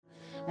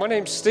My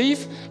name's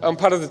Steve. I'm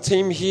part of the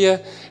team here,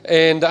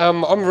 and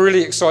I'm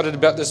really excited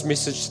about this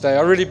message today.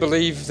 I really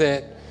believe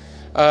that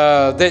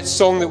that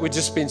song that we've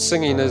just been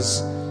singing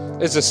is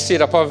a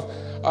setup.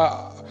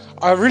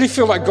 I really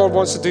feel like God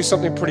wants to do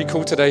something pretty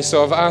cool today,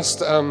 so I've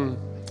asked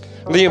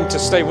Liam to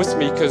stay with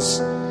me because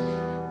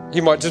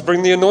he might just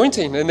bring the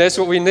anointing, and that's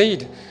what we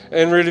need,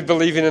 and really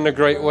believing in a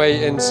great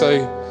way. And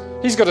so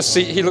he's got a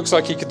seat. He looks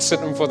like he could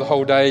sit in for the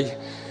whole day.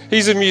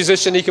 He's a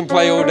musician. He can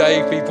play all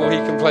day, people. He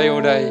can play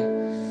all day.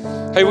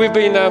 Hey, we've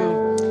been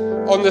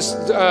on this.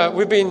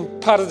 We've been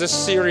part of this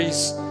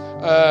series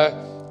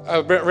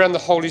around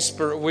the Holy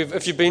Spirit.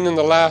 If you've been in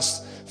the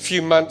last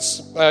few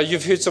months,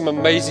 you've heard some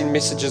amazing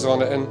messages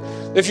on it. And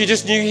if you're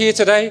just new here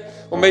today,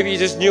 or maybe you're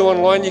just new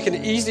online, you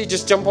can easily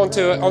just jump onto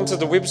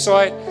the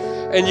website,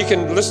 and you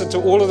can listen to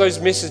all of those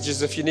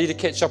messages if you need to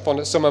catch up on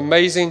it. Some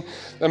amazing,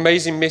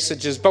 amazing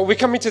messages. But we're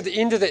coming to the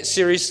end of that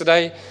series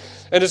today,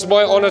 and it's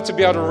my honor to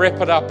be able to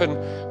wrap it up.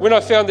 And when I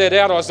found that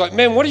out, I was like,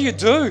 man, what do you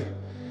do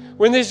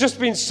when there's just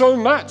been so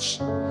much?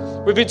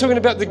 We've been talking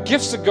about the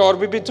gifts of God.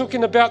 We've been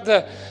talking about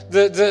the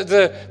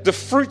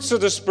fruits of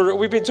the Spirit.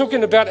 We've been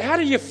talking about how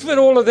do you fit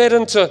all of that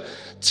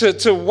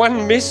into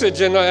one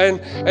message.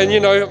 And you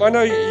know, I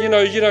know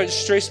you don't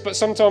stress, but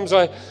sometimes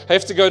I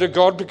have to go to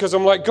God because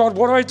I'm like, God,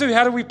 what do?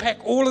 How do we pack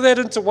all of that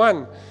into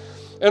one?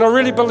 And I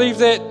really believe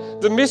that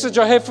the message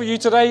I have for you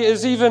today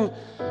is even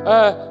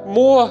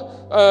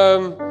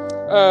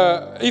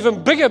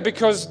even bigger,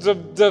 because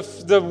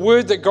the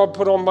word that God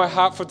put on my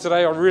heart for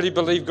today, I really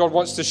believe God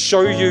wants to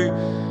show you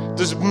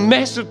this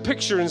massive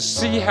picture and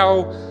see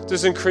how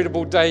this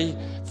incredible day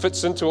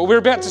fits into it. We're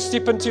about to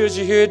step into, as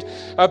you heard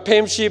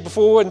Pam share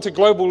before, into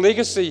Global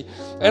Legacy.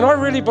 And I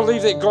really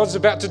believe that God's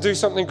about to do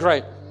something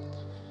great.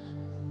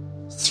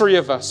 3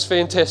 of us,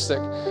 fantastic.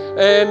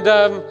 And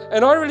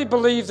I really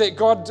believe that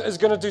God is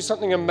going to do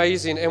something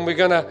amazing, and we're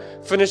going to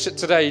finish it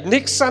today.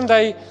 Next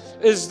Sunday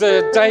is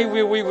the day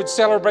where we would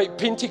celebrate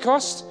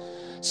Pentecost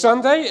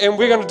Sunday, and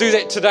we're going to do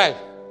that today.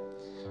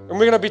 And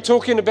we're going to be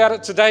talking about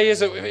it today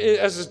as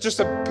just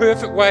a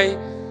perfect way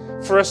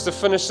for us to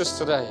finish this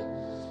today.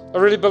 I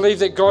really believe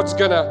that God's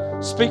going to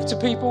speak to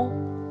people.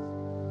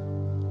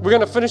 We're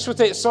going to finish with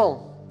that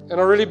song,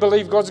 and I really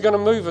believe God's going to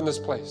move in this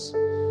place.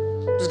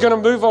 He's going to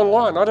move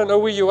online. I don't know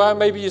where you are.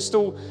 Maybe you're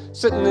still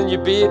sitting in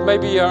your bed.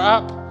 Maybe you're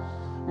up.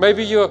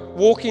 Maybe you're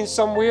walking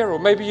somewhere, or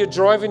maybe you're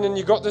driving and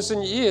you got this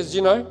in your ears,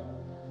 you know.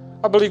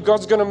 I believe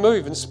God's going to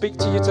move and speak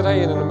to you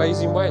today in an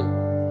amazing way.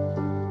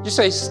 You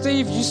say,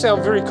 Steve, you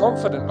sound very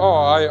confident. Oh,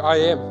 I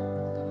am.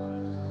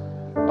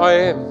 I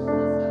am.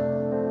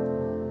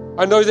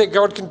 I know that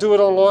God can do it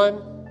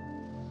online.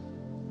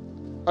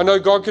 I know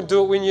God can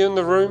do it when you're in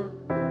the room.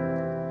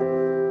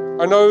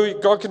 I know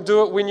God can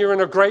do it when you're in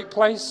a great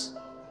place.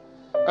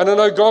 And I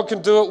know God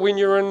can do it when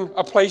you're in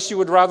a place you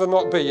would rather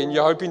not be and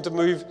you're hoping to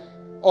move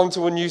on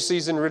to a new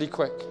season really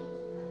quick.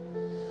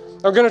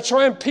 I'm going to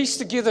try and piece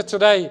together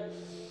today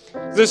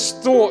this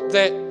thought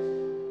that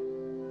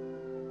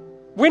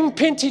when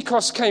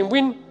Pentecost came,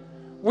 when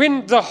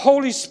the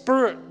Holy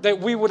Spirit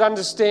that we would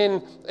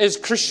understand as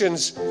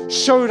Christians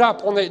showed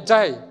up on that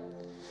day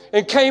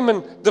and came,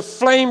 and the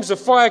flames of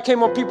fire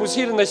came on people's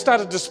head and they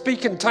started to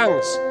speak in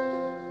tongues,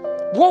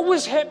 what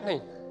was happening?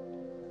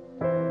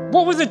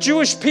 What were the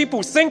Jewish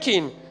people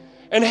thinking,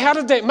 and how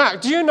did that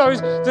mark? Do you know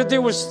that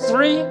there was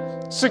 3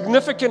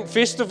 significant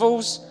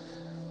festivals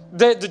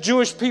that the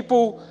Jewish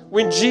people,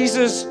 when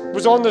Jesus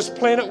was on this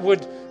planet,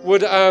 that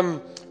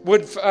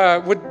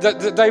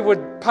they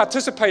would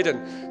participate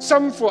in?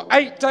 Some for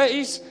 8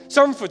 days,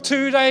 some for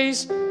 2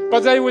 days,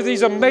 but they were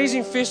these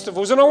amazing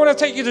festivals. And I want to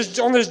take you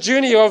on this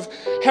journey of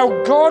how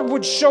God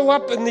would show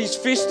up in these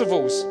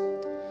festivals,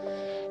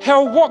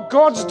 how what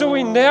God's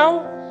doing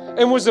now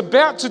and was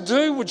about to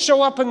do would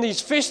show up in these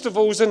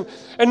festivals. And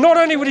not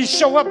only would he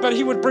show up, but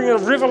he would bring a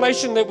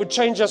revelation that would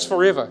change us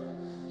forever.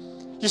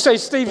 You say,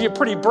 Steve, you're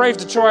pretty brave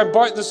to try and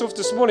bite this off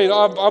this morning.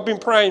 I've been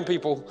praying,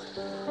 people.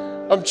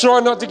 I'm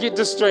trying not to get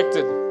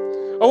distracted.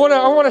 I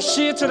want to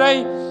share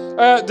today,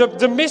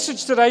 the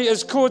message today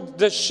is called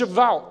the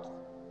Shavuot.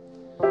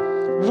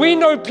 We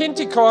know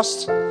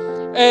Pentecost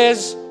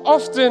as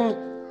often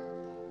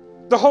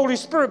the Holy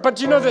Spirit, but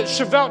do you know that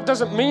Shavuot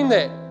doesn't mean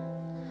that?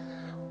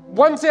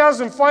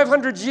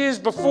 1,500 years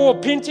before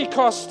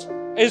Pentecost,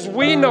 as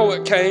we know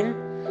it came,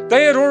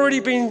 they had already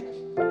been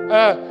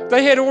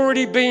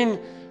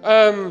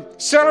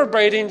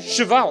celebrating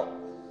Shavuot.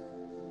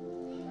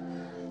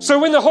 So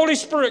when the Holy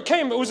Spirit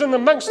came, it was in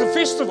amongst the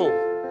festival.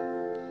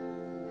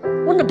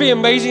 Wouldn't it be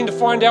amazing to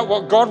find out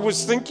what God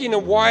was thinking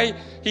and why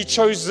he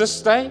chose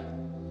this day?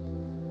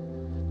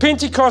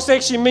 Pentecost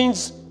actually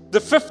means the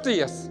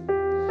 50th.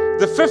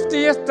 The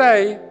 50th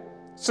day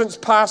since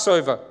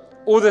Passover,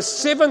 or the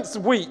 7th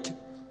week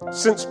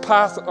since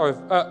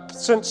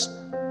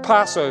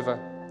Passover.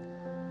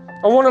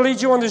 I want to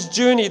lead you on this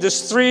journey,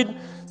 this thread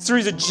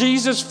through the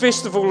Jesus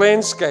festival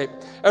landscape,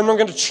 and I'm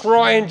going to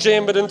try and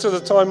jam it into the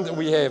time that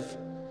we have.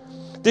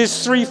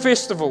 There's 3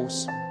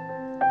 festivals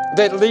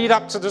that lead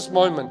up to this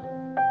moment.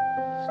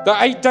 The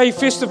 8-day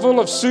festival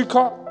of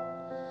Sukkot,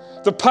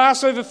 the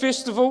Passover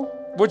festival,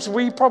 which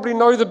we probably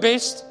know the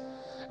best,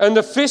 and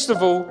the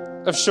festival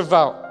of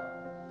Shavuot.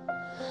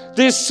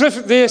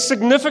 There's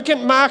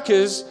significant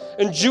markers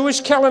in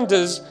Jewish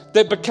calendars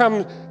that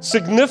become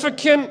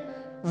significant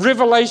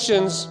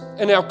revelations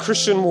in our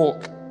Christian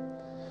walk.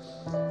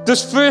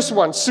 This first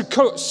one,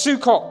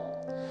 Sukkot,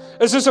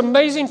 is this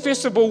amazing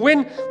festival.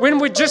 When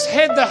we just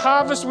had the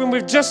harvest, when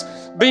we've just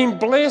been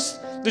blessed,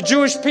 the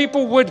Jewish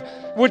people would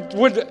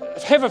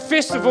have a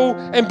festival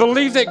and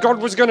believe that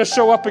God was going to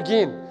show up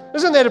again.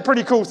 Isn't that a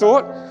pretty cool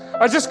thought?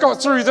 I just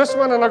got through this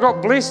one and I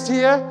got blessed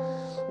here,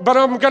 but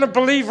I'm going to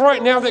believe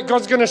right now that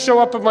God's going to show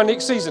up in my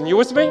next season. You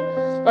with me?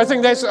 I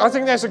think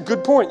that's a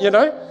good point, you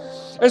know?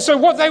 And so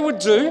what they would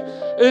do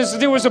is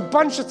there was a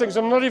bunch of things.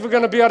 I'm not even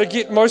going to be able to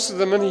get most of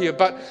them in here,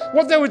 but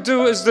what they would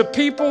do is the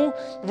people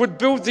would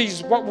build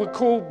these, what we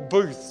call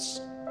booths,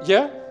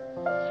 yeah?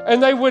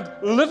 And they would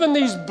live in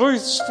these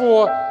booths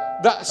for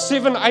the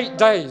 7-8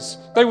 days.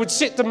 They would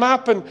set them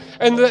up and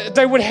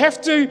they would have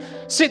to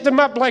set them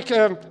up like,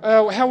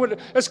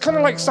 it's kind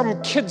of like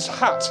some kid's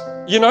hut,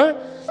 you know?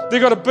 They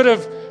got a bit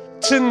of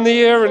tin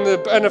there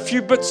and a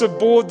few bits of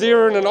board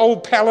there and an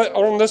old pallet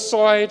on this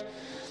side.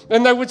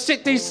 And they would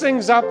set these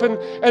things up and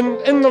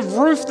in the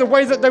roof, the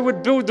way that they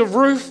would build the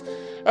roof,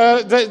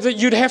 that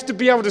you'd have to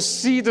be able to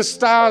see the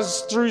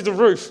stars through the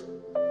roof.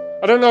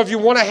 I don't know if you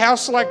want a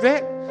house like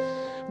that,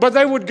 but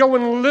they would go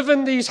and live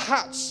in these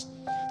huts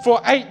for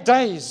 8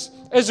 days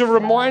as a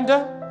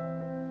reminder,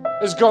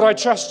 as God, I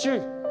trust you.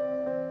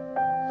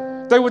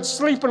 They would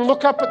sleep and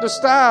look up at the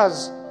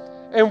stars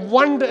and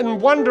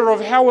wonder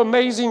of how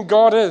amazing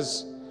God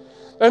is.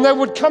 And they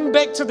would come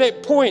back to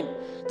that point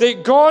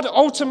that God,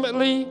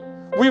 ultimately,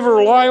 we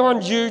rely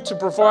on you to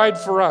provide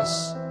for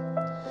us.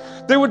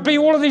 There would be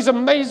all of these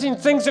amazing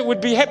things that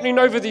would be happening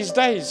over these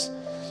days.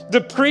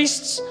 The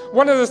priests,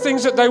 one of the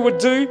things that they would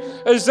do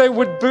is they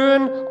would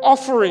burn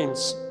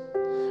offerings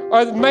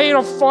made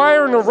of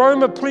fire and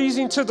aroma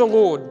pleasing to the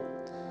Lord.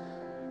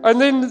 And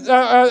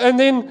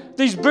then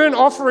these burnt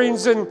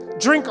offerings and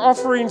drink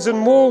offerings and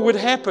more would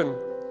happen.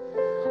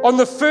 On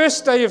the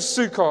first day of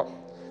Sukkot,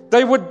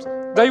 they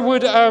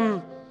would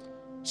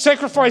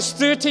sacrifice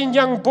 13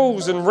 young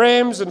bulls and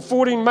rams and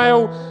 14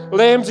 male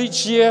lambs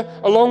each year,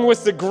 along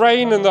with the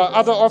grain and the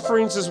other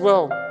offerings as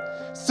well.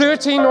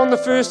 13 on the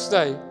first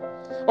day.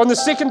 On the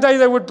second day,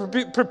 they would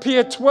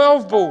prepare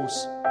 12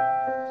 bulls,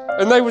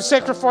 and they would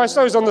sacrifice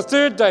those. On the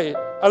third day,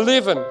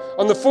 11.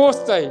 On the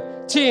fourth day,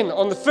 10.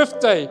 On the fifth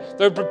day,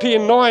 they would prepare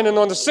 9. And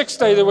on the sixth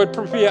day, they would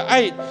prepare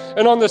 8.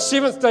 And on the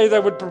seventh day, they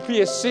would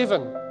prepare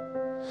 7.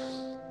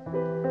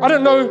 I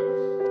don't know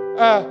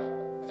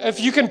if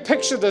you can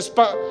picture this,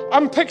 but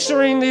I'm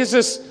picturing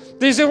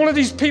there's all of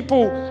these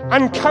people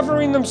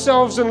uncovering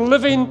themselves and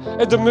living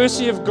at the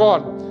mercy of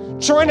God,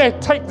 trying to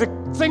take the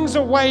things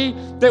away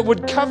that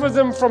would cover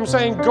them from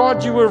saying,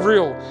 God, you were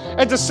real.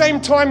 At the same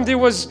time, there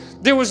was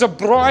a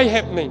braai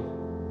happening.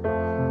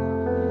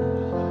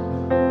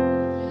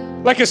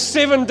 Like a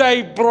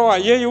 7-day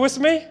braai. Yeah, you with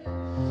me?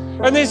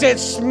 And there's that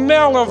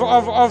smell of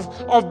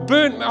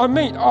burnt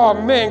meat. Oh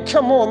man,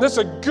 come on, that's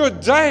a good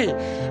day.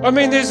 I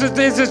mean,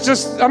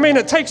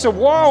 it takes a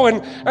while,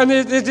 and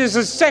there's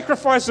a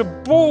sacrifice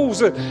of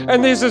bulls,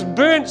 and there's this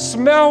burnt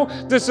smell,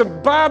 there's a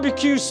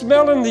barbecue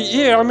smell in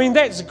the air. I mean,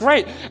 that's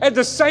great. At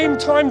the same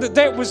time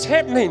that was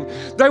happening,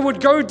 they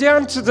would go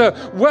down to the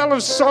well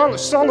of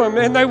Solomon,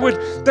 and they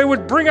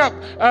would bring up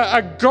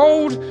a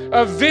gold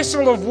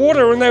vessel of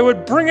water, and they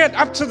would bring it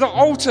up to the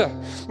altar.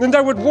 And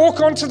they would walk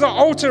onto the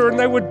altar, and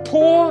they would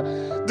pour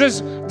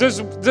this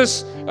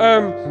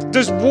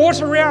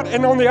water out,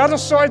 and on the other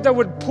side they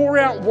would pour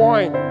out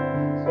wine.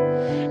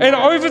 And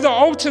over the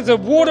altar, the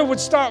water would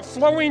start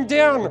flowing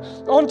down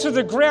onto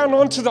the ground,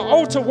 onto the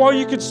altar, while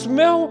you could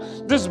smell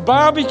this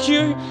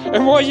barbecue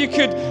and while you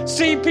could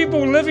see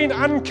people living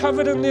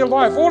uncovered in their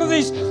life. All of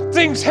these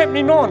things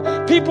happening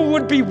on. People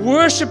would be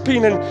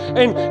worshiping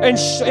and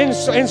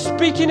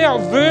speaking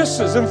out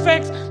verses. In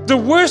fact, the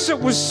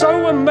worship was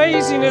so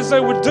amazing as they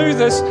would do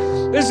this,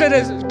 is that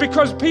it's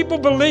because people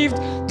believed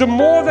the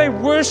more they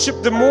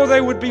worshiped, the more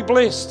they would be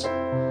blessed.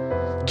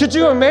 Could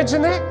you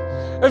imagine that?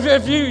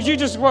 If you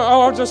just, well,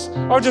 I'll just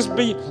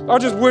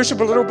worship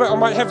a little bit. I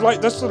might have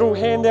like this little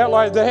handout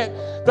like that.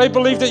 They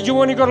believe that you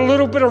only got a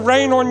little bit of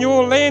rain on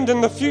your land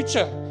in the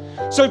future.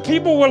 So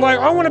people were like,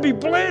 I want to be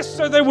blessed.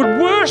 So they would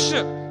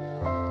worship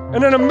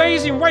in an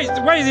amazing way.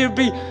 The way there would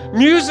be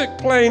music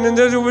playing, and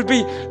there would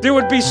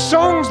be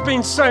songs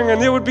being sung,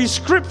 and there would be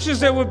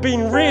scriptures that were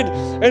being read,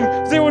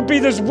 and there would be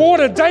this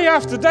water day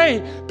after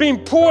day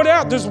being poured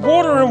out, this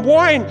water and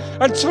wine,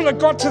 until it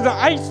got to the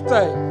 8th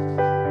day.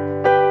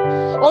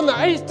 On the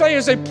 8th day,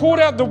 as they poured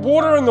out the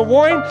water and the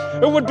wine,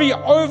 it would be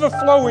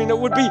overflowing. It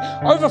would be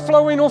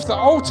overflowing off the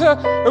altar.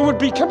 It would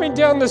be coming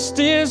down the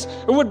stairs.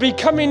 It would be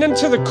coming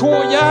into the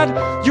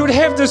courtyard. You would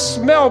have this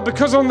smell,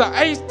 because on the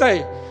 8th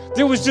day,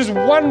 there was just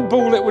one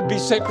bull that would be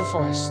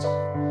sacrificed.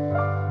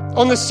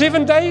 On the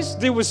 7 days,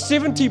 there was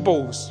 70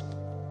 bulls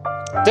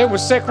that were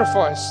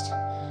sacrificed.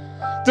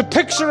 The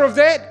picture of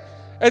that,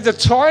 at the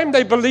time,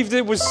 they believed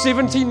there was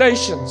 70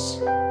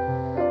 nations.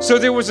 So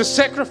there was a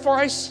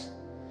sacrifice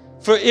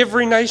for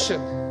every nation.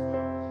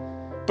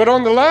 But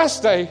on the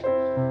last day,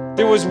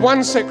 there was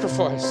one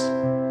sacrifice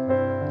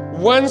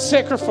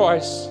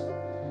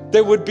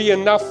that would be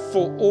enough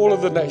for all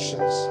of the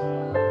nations.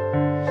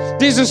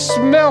 There's a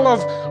smell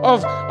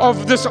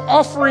of this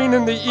offering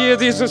in the air.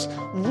 There's this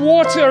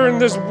water and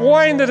this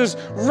wine that is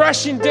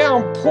rushing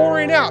down,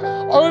 pouring out,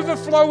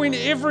 overflowing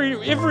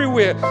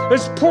everywhere.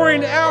 It's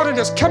pouring out and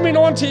it's coming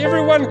on to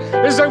everyone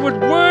as they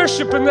would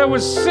worship and they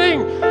would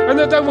sing and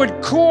that they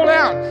would call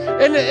out.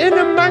 And in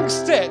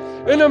amongst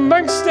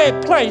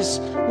that place,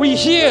 we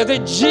hear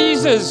that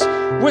Jesus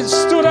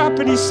stood up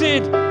and he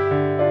said,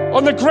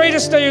 on the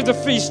greatest day of the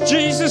feast,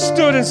 Jesus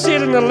stood and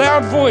said in a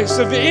loud voice,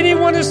 if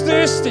anyone is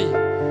thirsty,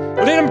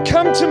 let him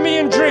come to me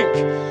and drink.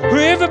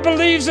 Whoever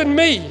believes in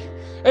me,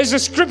 as the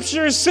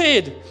scripture has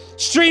said,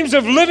 streams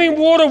of living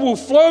water will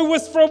flow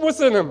from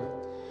within him.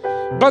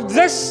 But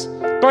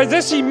by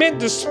this he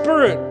meant the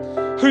Spirit,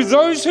 who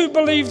those who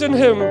believed in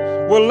him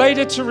were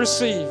later to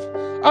receive.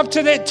 Up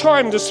to that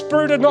time, the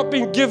Spirit had not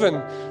been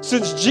given,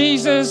 since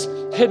Jesus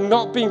had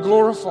not been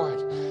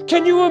glorified.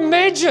 Can you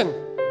imagine?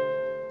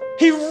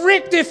 He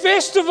wrecked their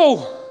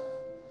festival.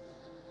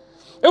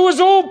 It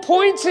was all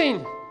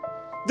pointing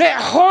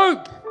that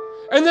hope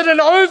and that an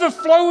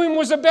overflowing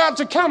was about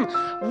to come.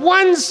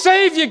 One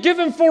Savior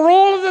given for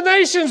all of the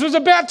nations was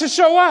about to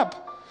show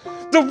up.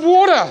 The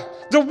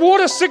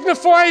water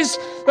signifies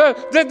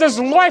that there's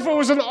life. It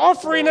was an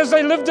offering as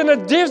they lived in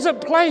a desert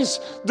place.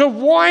 The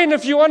wine,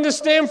 if you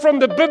understand from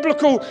the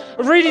biblical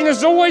reading,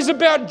 is always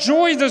about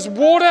joy. This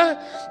water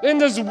and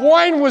this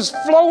wine was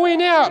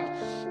flowing out.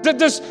 That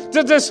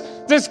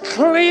this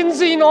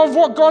cleansing of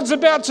what God's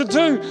about to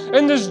do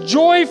and this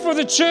joy for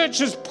the church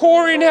is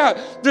pouring out.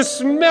 The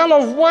smell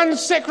of one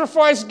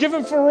sacrifice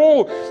given for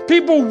all.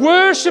 People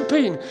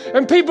worshiping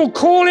and people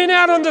calling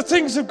out on the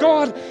things of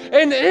God.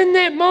 And in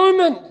that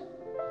moment,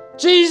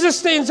 Jesus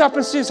stands up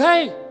and says,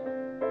 hey,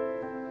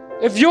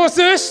 if you're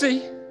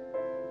thirsty,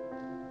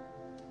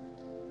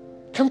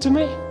 come to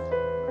me.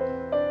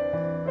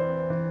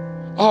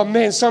 Oh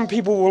man, some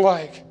people were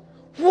like,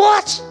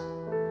 what?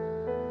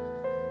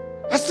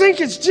 I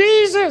think it's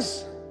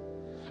Jesus.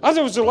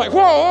 Others were like,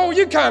 whoa,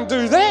 you can't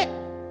do that.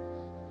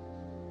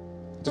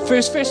 The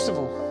first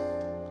festival.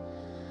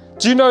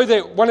 Do you know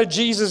that one of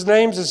Jesus'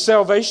 names is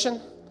salvation?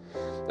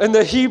 And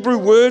the Hebrew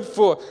word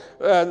for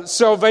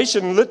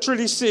salvation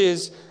literally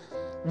says,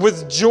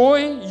 with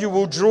joy you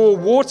will draw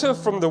water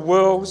from the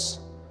wells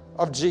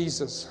of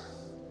Jesus.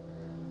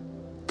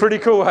 Pretty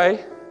cool,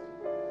 hey?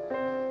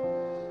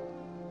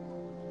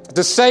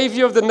 The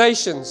Savior of the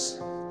nations,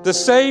 the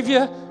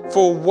Savior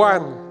for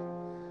one.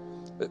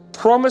 It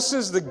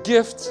promises the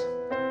gift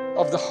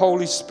of the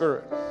Holy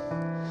Spirit.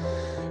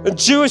 In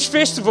Jewish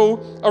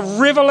festival, a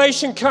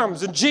revelation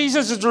comes, and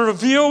Jesus is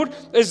revealed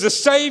as the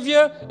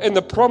Savior and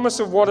the promise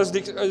of what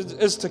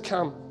is to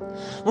come.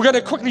 We're going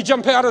to quickly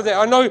jump out of that.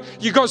 I know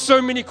you got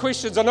so many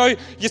questions. I know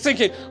you're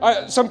thinking,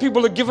 some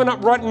people are giving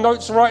up writing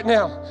notes right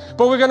now.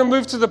 But we're going to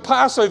move to the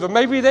Passover.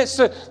 Maybe that's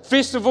the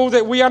festival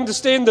that we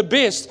understand the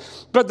best.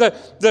 But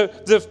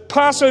the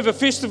Passover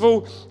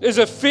festival is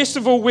a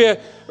festival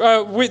where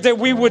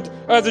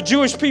the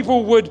Jewish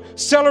people would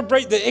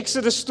celebrate the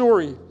Exodus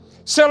story.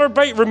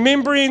 Celebrate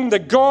remembering the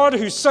God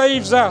who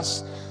saves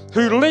us,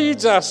 who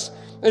leads us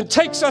and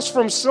takes us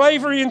from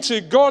slavery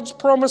into God's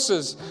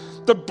promises.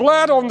 The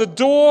blood on the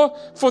door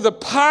for the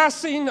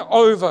passing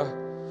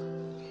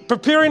over.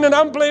 Preparing an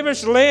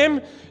unblemished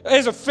lamb.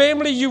 As a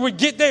family, you would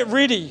get that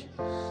ready.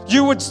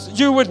 You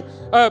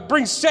would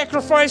bring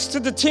sacrifice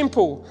to the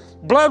temple.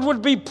 Blood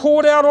would be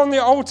poured out on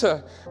the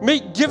altar.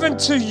 Meat given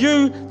to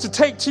you to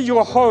take to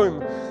your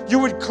home. You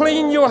would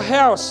clean your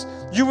house.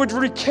 You would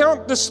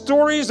recount the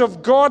stories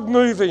of God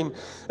moving.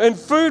 And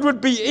food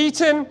would be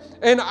eaten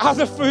and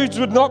other foods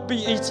would not be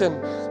eaten.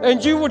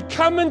 And you would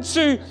come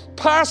into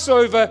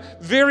Passover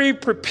very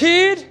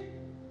prepared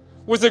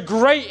with a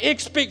great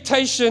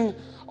expectation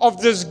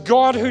of this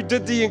God who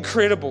did the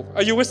incredible.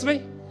 Are you with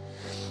me?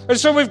 And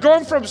so we've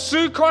gone from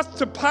Sukkot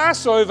to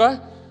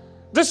Passover.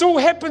 This all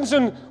happens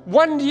in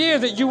 1 year,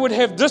 that you would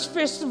have this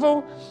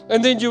festival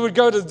and then you would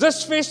go to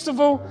this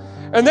festival.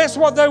 And that's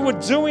what they were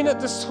doing at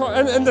this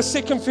time in the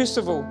second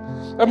festival.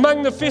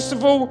 Among the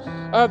festival,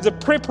 the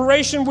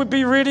preparation would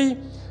be ready.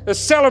 A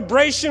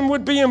celebration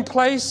would be in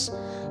place.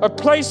 A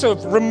place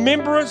of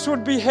remembrance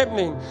would be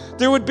happening.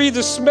 There would be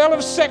the smell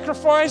of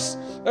sacrifice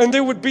and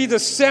there would be the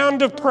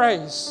sound of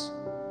praise.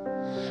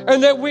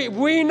 And that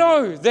we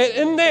know that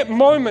in that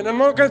moment, I'm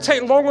not going to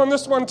take long on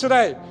this one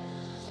today.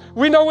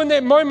 We know in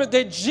that moment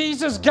that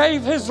Jesus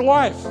gave his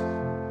life.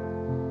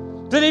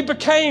 That he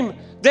became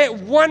that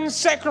one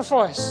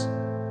sacrifice.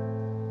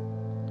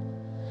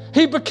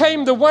 He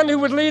became the one who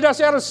would lead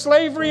us out of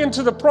slavery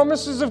into the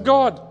promises of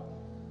God.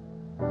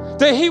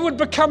 That he would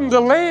become the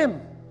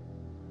lamb.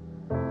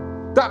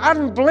 The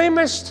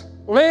unblemished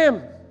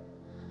lamb.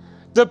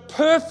 The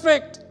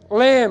perfect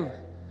lamb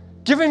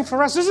given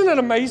for us. Isn't it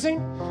amazing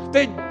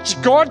that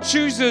God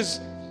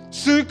chooses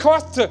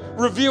Sukkot to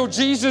reveal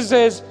Jesus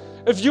as,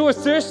 if you are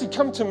thirsty,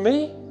 come to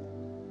me.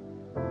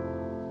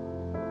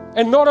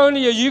 And not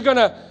only are you going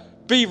to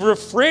be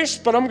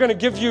refreshed, but I'm going to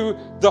give you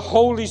the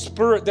Holy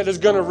Spirit that is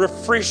going to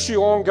refresh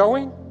you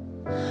ongoing.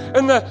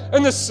 In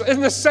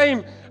the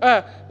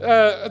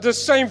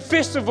same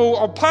festival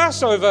of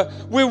Passover,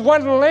 where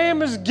one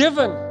lamb is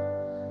given,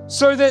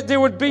 so that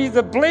there would be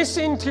the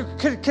blessing to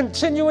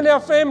continue in our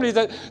family,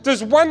 that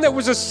there's one that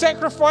was a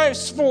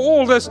sacrifice for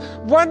all, there's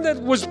one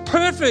that was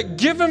perfect,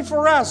 given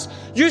for us.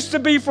 Used to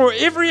be for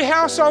every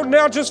household,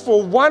 now just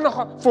for one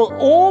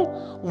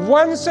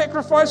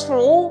sacrifice for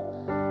all.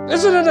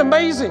 Isn't it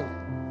amazing?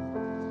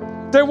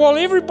 That while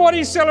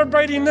everybody's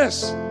celebrating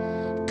this,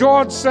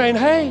 God's saying,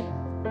 hey,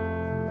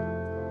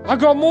 I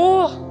got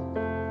more.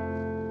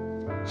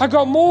 I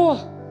got more.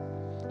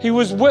 He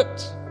was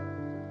whipped.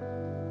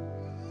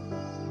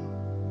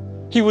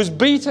 He was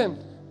beaten.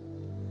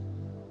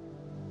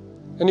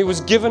 And he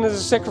was given as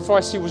a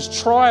sacrifice. He was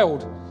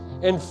trialed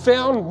and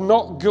found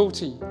not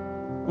guilty.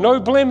 No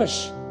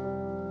blemish.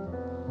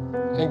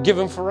 And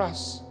given for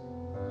us.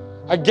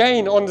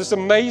 Again, on this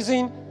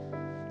amazing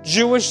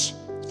Jewish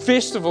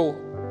festival,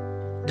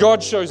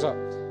 God shows up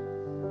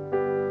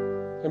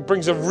and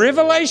brings a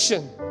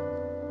revelation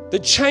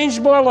that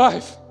changed my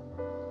life.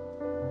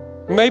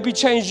 Maybe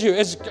changed you.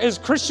 As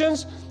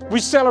Christians, we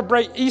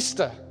celebrate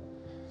Easter.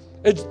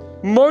 It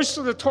most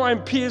of the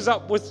time pairs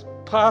up with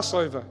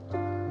Passover.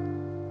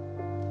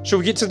 Shall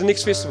we get to the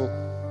next festival?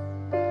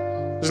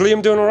 Is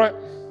Liam doing all right?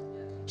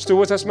 Still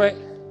with us, mate?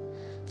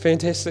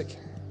 Fantastic.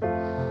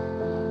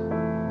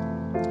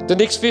 The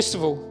next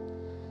festival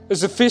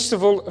is the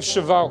festival of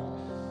Shavuot.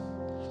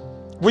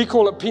 We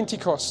call it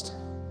Pentecost.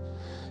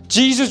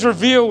 Jesus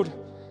revealed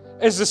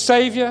as the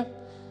Savior.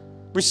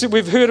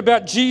 We've heard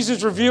about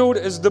Jesus revealed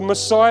as the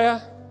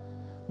Messiah.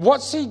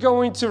 What's he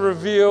going to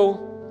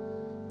reveal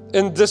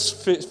in this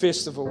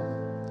festival?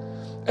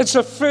 It's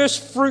a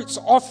first fruits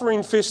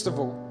offering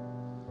festival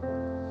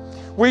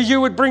where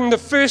you would bring the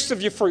first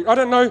of your fruit. I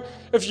don't know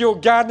if you're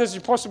gardeners,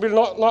 you're possibly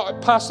not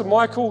like Pastor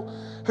Michael,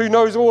 who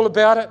knows all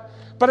about it,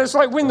 but it's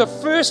like when the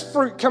first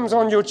fruit comes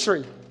on your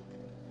tree.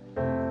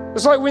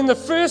 It's like when the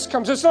first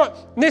comes, it's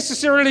not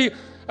necessarily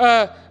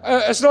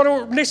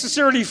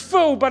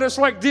full, but it's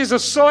like there's a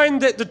sign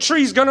that the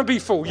tree's going to be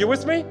full. You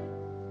with me?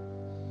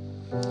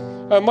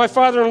 My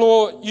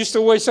father-in-law used to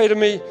always say to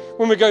me,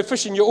 when we go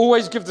fishing, you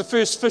always give the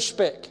first fish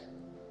back.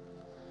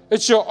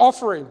 It's your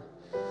offering.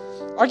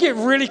 I get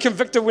really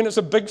convicted when it's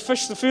a big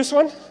fish, the first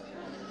one.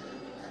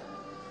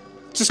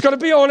 Just got to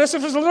be honest.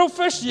 If it's a little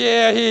fish,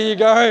 yeah, here you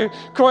go.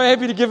 Quite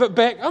happy to give it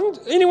back.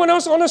 Anyone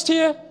else honest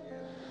here?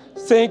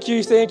 Thank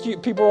you.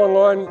 People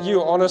online,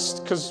 you're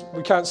honest because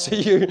we can't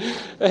see you.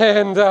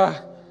 And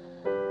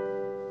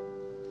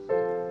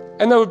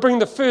they would bring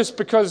the first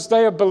because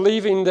they are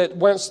believing that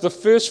once the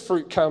first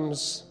fruit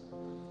comes,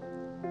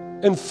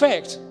 in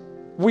fact,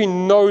 we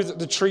know that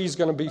the tree is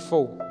going to be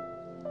full.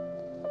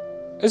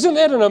 Isn't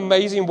that an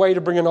amazing way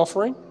to bring an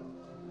offering?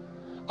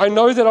 I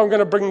know that I'm going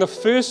to bring the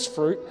first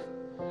fruit,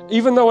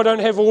 even though I don't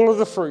have all of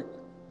the fruit.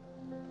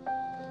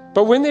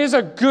 But when there's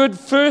a good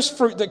first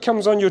fruit that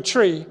comes on your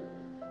tree,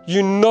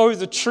 you know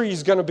the tree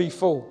is going to be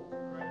full.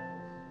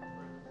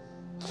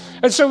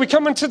 And so we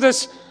come into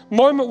this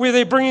moment where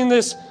they're bringing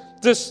this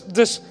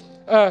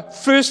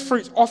first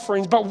fruit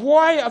offerings. But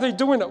why are they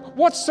doing it?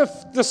 What's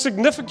the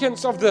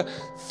significance of the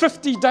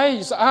 50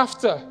 days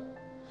after?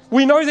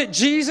 We know that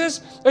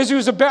Jesus, as he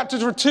was about to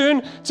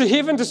return to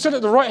heaven to sit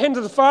at the right hand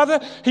of the Father,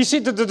 he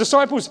said to the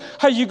disciples,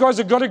 hey, you guys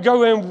have got to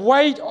go and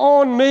wait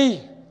on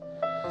me.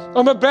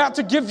 I'm about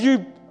to give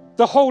you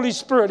the Holy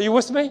Spirit. Are you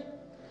with me?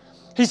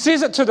 He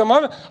says it to them.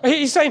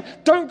 He's saying,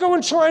 don't go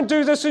and try and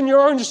do this in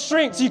your own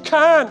strength. You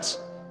can't.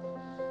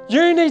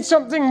 You need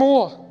something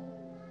more.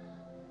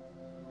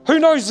 Who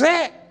knows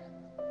that?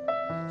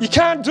 You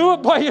can't do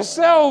it by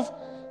yourself.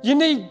 You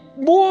need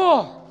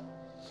more.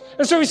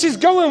 And so he says,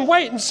 go and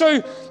wait. And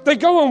so they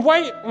go and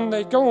wait, and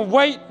they go and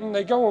wait, and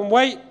they go and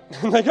wait,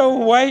 and they go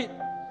and wait,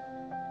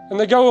 and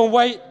they go and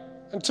wait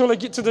until they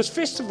get to this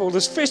festival.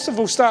 This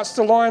festival starts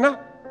to line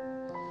up.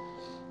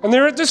 And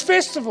they're at this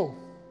festival.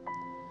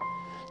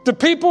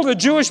 The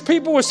Jewish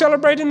people were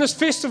celebrating this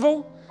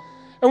festival.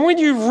 And when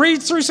you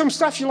read through some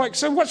stuff, you're like,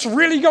 so what's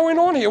really going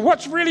on here?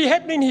 What's really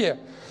happening here?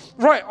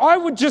 Right, I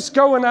would just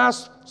go and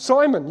ask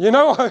Simon,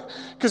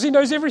 because he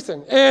knows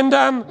everything.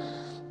 And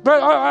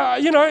but I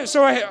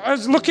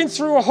was looking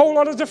through a whole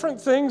lot of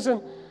different things,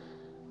 and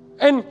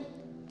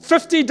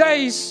 50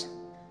 days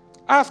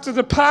after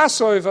the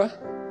Passover,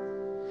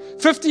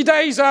 50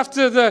 days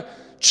after the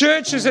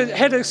churches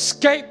had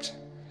escaped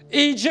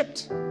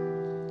Egypt,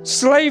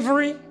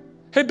 slavery,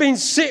 had been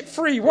set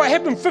free. What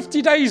happened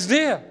 50 days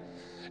there?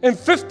 And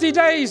 50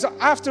 days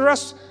after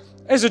us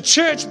as a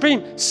church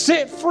being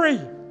set free,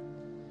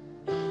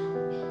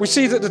 we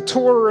see that the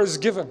Torah is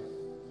given.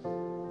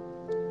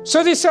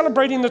 So they're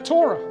celebrating the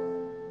Torah.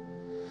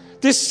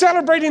 They're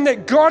celebrating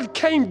that God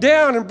came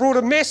down and brought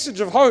a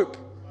message of hope.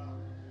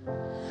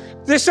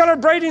 They're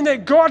celebrating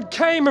that God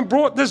came and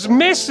brought this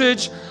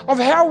message of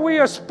how we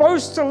are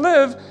supposed to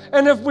live.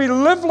 And if we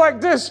live like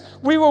this,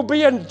 we will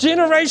be a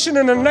generation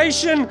and a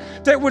nation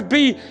that would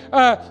be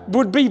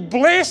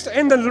blessed,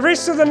 and the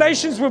rest of the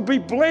nations would be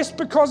blessed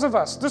because of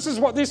us. This is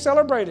what they're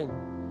celebrating.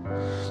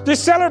 They're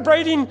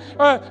celebrating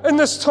in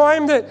this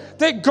time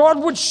that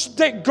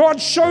God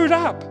showed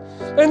up,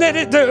 and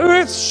that the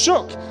earth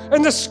shook,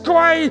 and the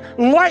sky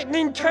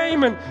lightning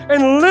came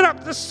and lit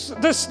up the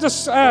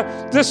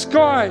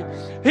sky.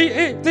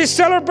 They're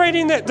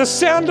celebrating that the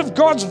sound of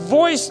God's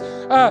voice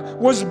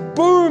was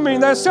booming.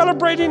 They're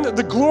celebrating that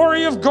the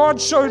glory of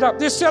God showed up.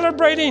 They're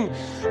celebrating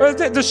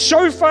that the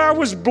shofar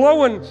was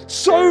blowing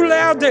so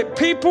loud that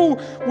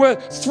people were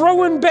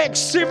throwing back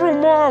several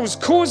miles,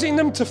 causing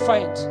them to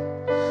faint.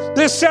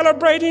 They're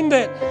celebrating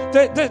that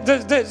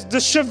the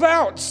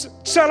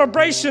Shavuot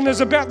celebration is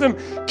about them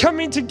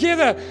coming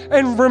together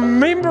and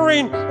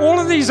remembering all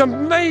of these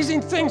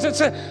amazing things.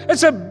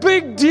 It's a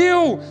big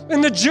deal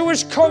in the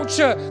Jewish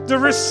culture. The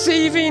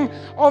receiving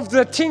of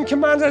the Ten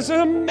Commandments is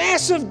a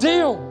massive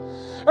deal.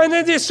 And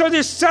then they're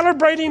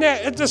celebrating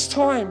that at this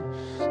time.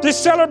 They're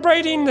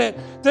celebrating that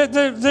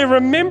they're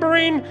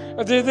remembering,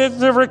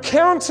 they're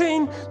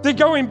recounting, they're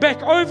going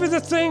back over the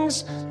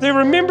things. They're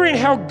remembering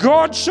how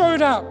God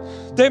showed up,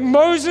 that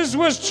Moses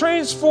was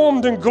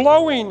transformed and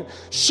glowing,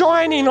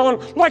 shining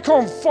like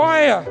on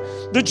fire.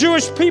 The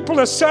Jewish people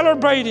are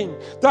celebrating.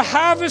 The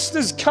harvest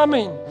is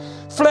coming.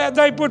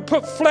 They would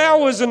put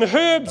flowers and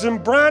herbs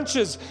and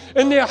branches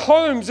in their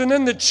homes and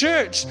in the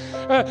church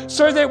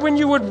so that when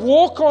you would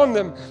walk on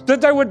them,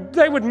 that they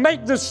would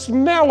make the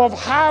smell of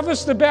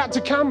harvest about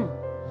to come.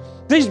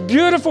 These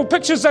beautiful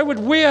pictures, they would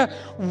wear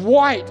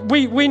white.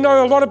 We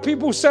know a lot of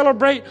people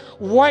celebrate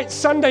White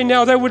Sunday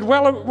now. They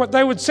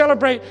would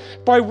celebrate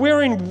by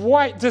wearing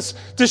white, this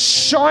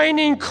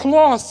shining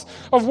cloth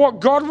of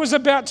what God was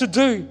about to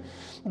do.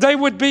 They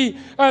would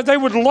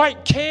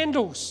light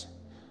candles.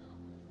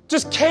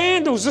 Just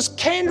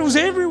candles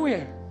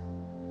everywhere.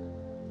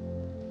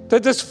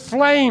 That this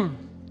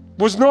flame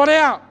was not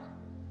out,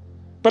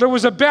 but it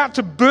was about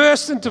to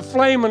burst into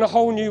flame in a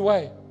whole new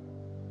way.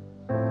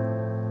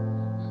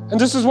 And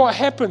this is what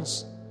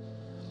happens.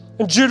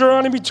 In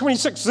Deuteronomy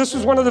 26, this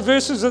was one of the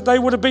verses that they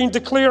would have been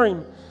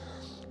declaring.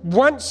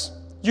 Once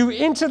you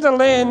enter the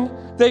land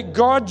that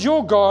God,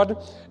 your God,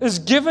 is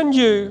given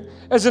you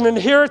as an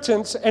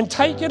inheritance and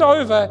take it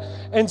over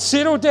and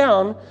settle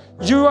down,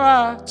 you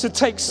are to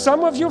take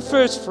some of your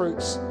first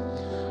fruits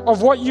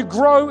of what you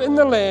grow in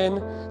the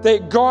land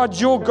that God,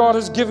 your God,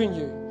 has given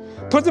you.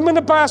 Put them in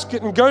a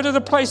basket and go to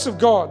the place of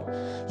God,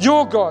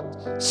 your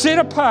God, set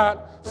apart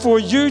for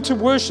you to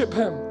worship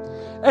Him.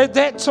 At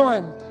that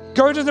time,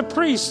 go to the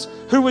priest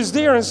who was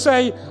there and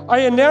say, I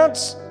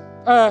announce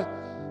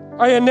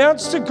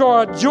to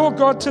God, your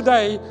God,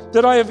 today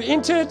that I have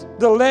entered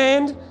the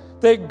land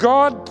that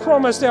God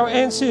promised our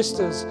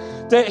ancestors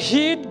that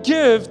He'd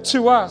give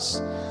to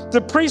us. The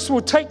priest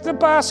will take the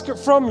basket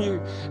from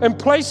you and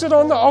place it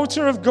on the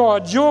altar of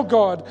God, your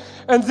God.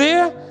 And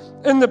there,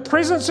 in the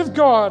presence of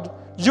God,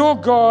 your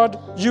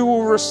God, you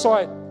will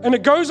recite. And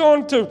it goes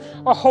on to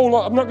a whole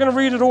lot. I'm not going to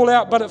read it all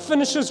out, but it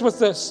finishes with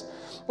this.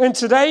 And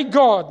today,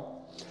 God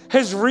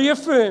has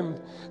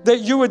reaffirmed that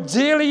you are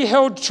dearly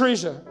held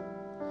treasure,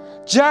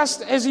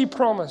 just as He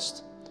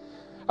promised.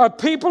 A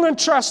people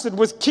entrusted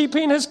with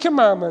keeping His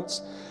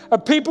commandments, a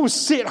people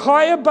set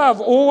high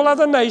above all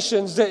other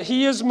nations that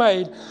He has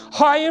made,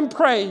 high in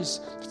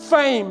praise,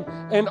 fame,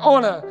 and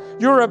honor.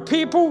 You're a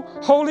people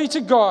holy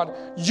to God,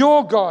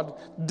 your God.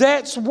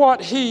 That's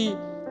what He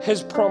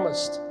has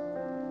promised.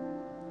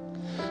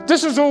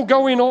 This is all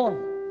going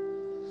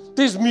on.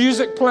 There's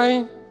music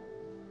playing.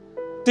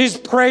 There's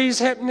praise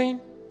happening.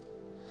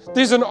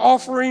 There's an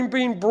offering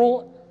being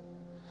brought.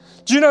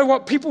 Do you know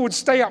what? People would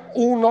stay up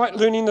all night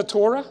learning the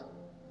Torah.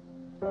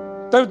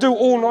 They would do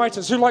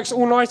all-nighters. Who likes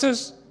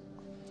all-nighters?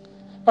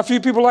 A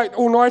few people like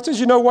all-nighters.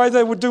 You know why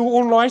they would do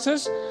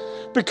all-nighters?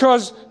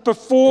 Because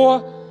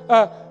before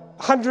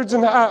hundreds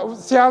and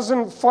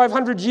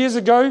 1,500 years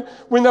ago,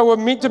 when they were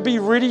meant to be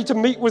ready to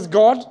meet with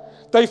God,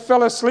 they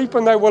fell asleep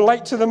and they were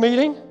late to the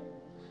meeting.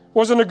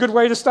 Wasn't a good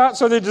way to start,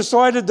 so they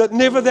decided that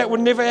that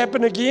would never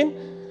happen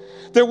again.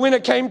 That when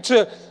it came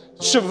to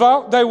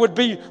Shavuot, they would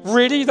be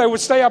ready. They would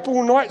stay up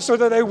all night so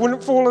that they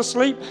wouldn't fall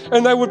asleep,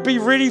 and they would be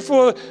ready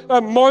for a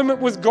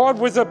moment with God,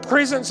 with the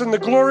presence and the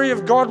glory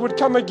of God would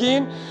come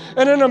again.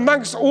 And in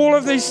amongst all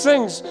of these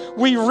things,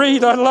 we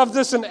read, I love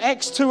this in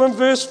Acts 2 and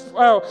verse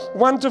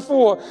 1 to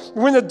 4,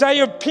 when the day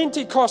of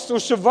Pentecost or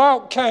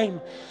Shavuot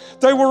came,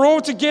 they were all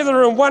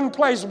together in one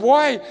place.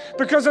 Why?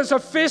 Because it's a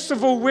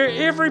festival where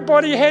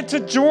everybody had to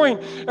join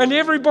and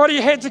everybody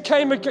had to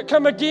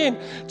come again.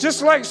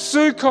 Just like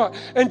Sukkot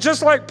and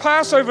just like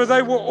Passover,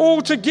 they were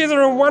all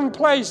together in one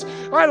place.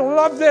 I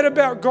love that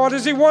about God,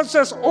 is He wants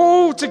us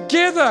all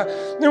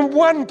together in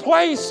one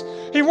place.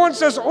 He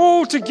wants us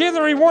all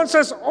together. He wants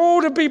us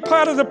all to be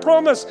part of the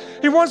promise.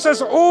 He wants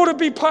us all to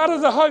be part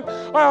of the hope.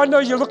 I know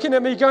you're looking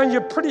at me going,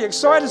 you're pretty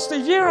excited,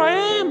 Steve. Yeah, I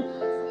am.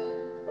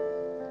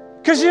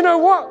 Because you know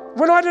what?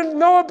 When I didn't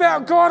know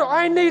about God,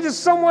 I needed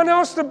someone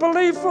else to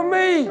believe for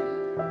me.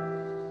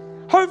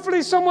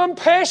 Hopefully someone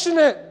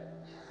passionate.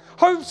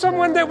 Hope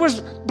someone that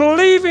was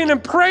believing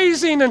and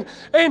praising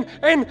and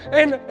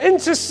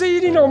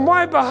interceding on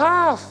my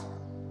behalf.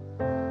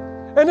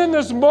 And in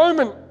this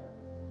moment,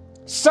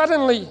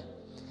 suddenly,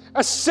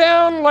 a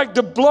sound like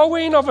the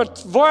blowing of a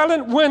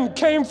violent wind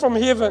came from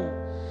heaven.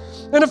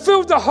 And it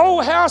filled the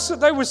whole house that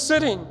they were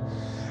sitting.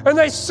 And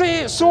they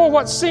saw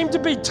what seemed to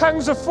be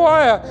tongues of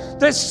fire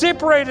that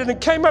separated and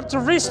came up to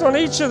rest on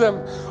each of them.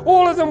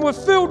 All of them were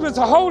filled with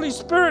the Holy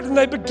Spirit, and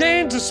they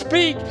began to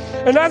speak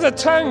in other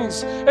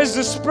tongues as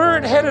the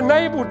Spirit had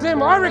enabled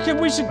them. I reckon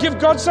we should give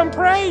God some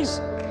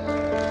praise.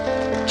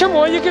 Come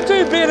on, you can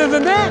do better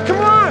than that. Come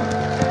on.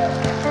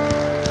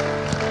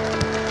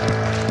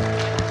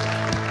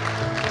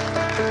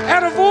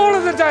 Out of all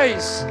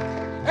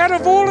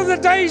of the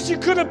days you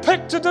could have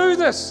picked to do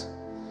this,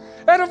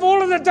 out of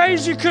all of the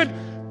days you could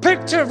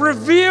pick to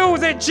reveal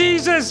that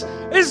Jesus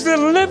is the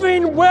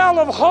living well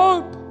of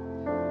hope,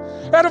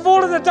 out of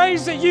all of the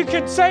days that you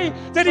could say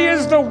that He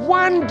is the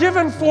one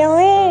given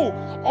for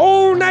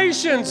all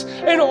nations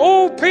and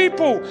all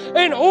people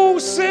and all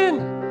sin,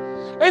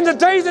 and the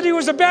day that He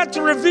was about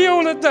to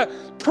reveal that the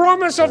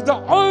promise of the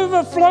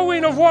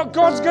overflowing of what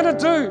God's going to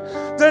do,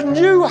 the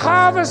new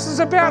harvest is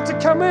about to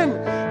come in.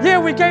 Yeah,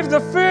 we gave the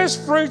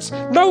first fruits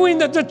knowing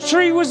that the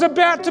tree was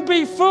about to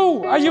be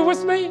full. Are you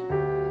with me?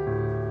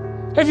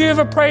 Have you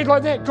ever prayed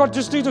like that? God,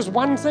 just do this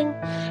one thing.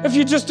 If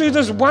you just do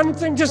this one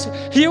thing, just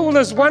heal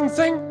this one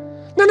thing.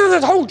 No,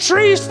 the whole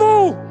tree is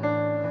full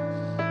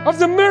of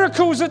the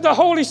miracles that the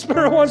Holy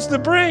Spirit wants to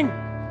bring.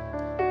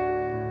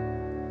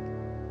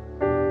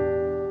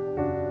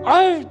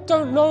 I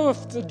don't know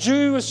if the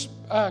Jewish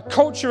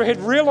culture had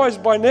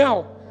realized by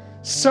now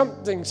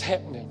something's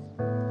happening.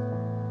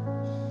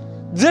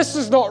 This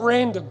is not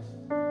random.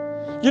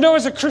 You know,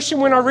 as a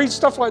Christian, when I read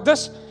stuff like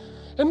this,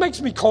 it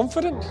makes me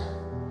confident.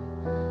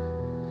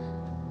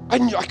 I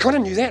kind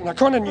of knew that, and I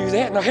kind of knew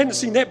that, and I hadn't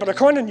seen that, but I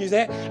kind of knew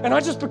that. And I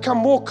just become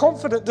more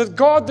confident that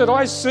God that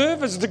I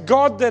serve is the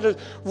God that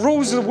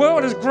rules the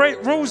world,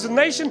 rules the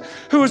nation,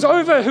 who is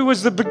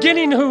the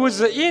beginning, who is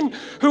the end,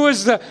 who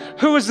is the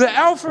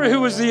Alpha,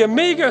 who is the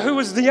Omega, who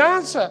is the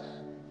answer.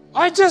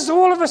 I just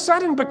all of a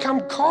sudden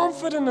become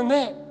confident in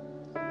that.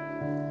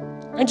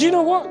 And do you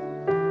know what?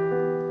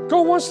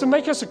 God wants to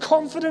make us a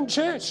confident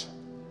church.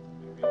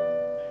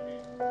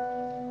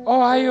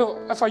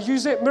 Oh, if I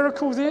use that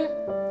miracle there,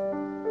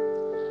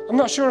 I'm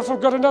not sure if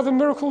I've got another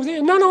miracle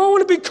there. No, I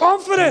want to be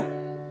confident.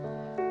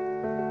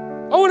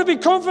 I want to be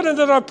confident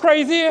that I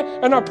pray there,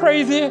 and I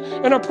pray there,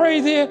 and I pray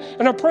there,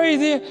 and I pray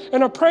there,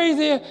 and I pray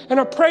there, and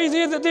I pray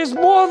there, that there's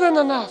more than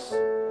enough.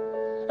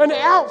 An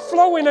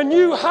outflowing, a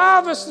new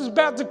harvest is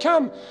about to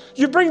come.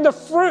 You bring the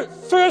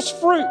first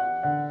fruit,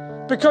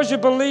 because you're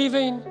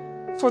believing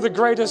for the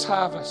greatest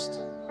harvest.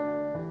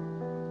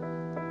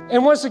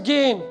 And once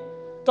again,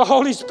 the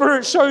Holy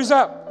Spirit shows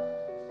up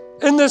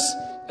in this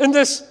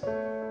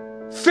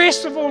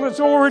festival that's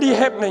already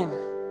happening.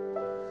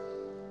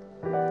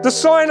 The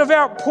sign of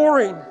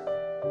outpouring.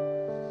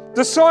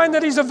 The sign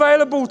that He's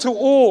available to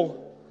all.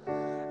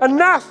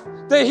 Enough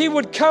that He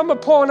would come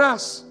upon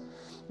us.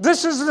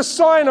 This is the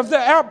sign of the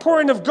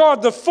outpouring of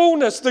God, the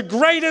fullness, the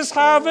greatest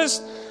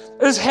harvest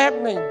is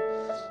happening.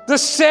 The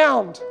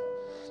sound,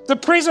 the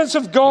presence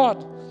of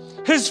God,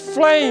 His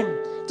flame,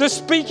 the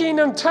speaking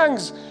in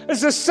tongues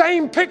is the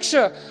same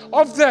picture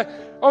of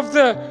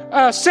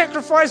the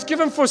sacrifice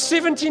given for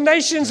 70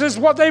 nations, is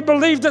what they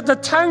believed that the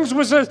tongues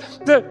was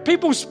the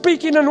people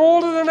speaking in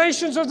all of the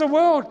nations of the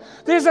world.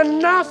 There's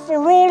enough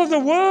for all of the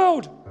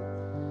world.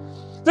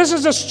 This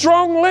is a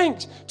strong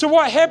link to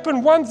what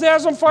happened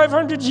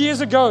 1,500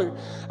 years ago.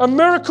 A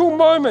miracle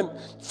moment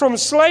from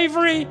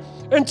slavery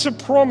into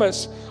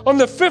promise. On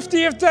the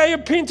 50th day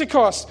of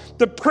Pentecost,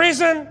 the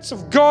presence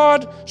of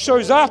God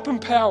shows up in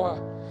power.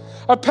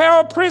 A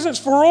power presence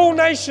for all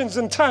nations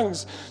and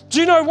tongues. Do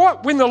you know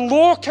what? When the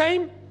law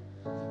came,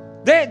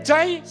 that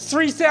day,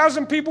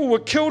 3,000 people were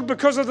killed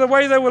because of the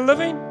way they were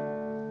living.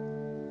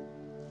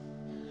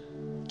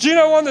 Do you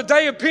know on the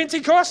day of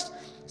Pentecost,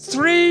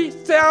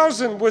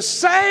 3,000 were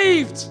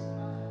saved?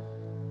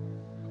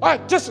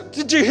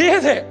 Did you hear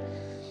that?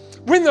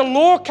 When the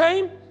law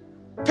came,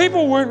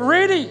 people weren't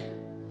ready.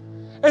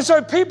 And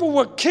so people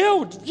were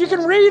killed. You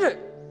can read it.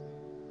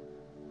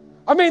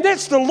 I mean,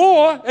 that's the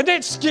law, and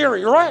that's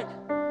scary, right?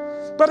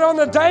 But on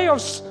the day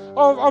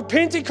of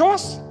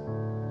Pentecost,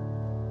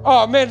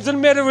 oh man, it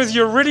didn't matter whether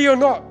you're ready or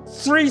not.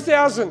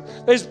 3,000.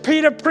 As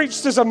Peter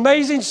preached this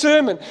amazing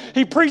sermon,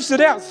 he preached it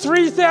out.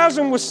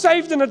 3,000 were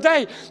saved in a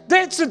day.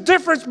 That's the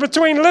difference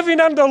between living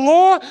under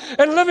law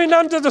and living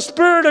under the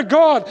Spirit of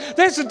God.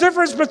 That's the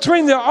difference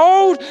between the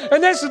old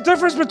and that's the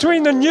difference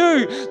between the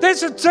new.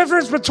 That's the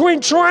difference between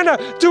trying to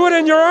do it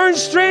in your own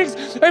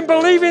strength and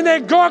believing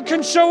that God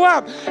can show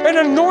up and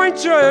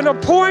anoint you and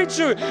appoint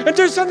you and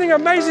do something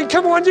amazing.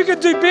 Come on, you can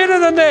do better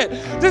than that.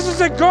 This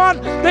is a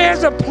God that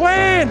has a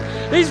plan.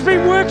 He's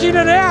been working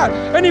it out,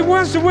 and He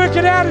wants to work work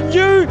it out in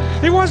you.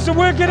 He wants to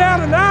work it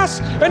out in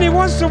us. And He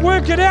wants to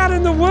work it out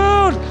in the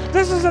world.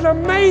 This is an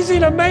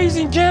amazing,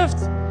 amazing gift.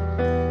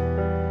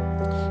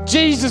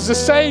 Jesus, the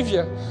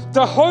Savior,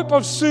 the hope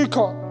of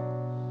Sukkot.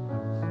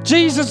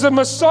 Jesus, the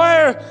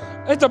Messiah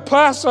at the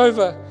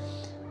Passover.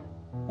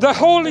 The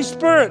Holy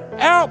Spirit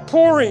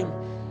outpouring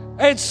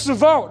at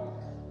Shavuot.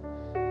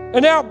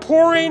 An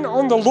outpouring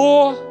on the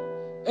law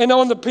and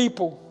on the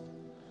people.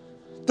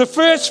 The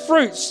first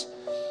fruits.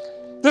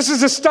 This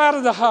is the start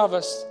of the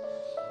harvest.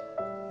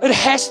 It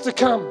has to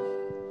come.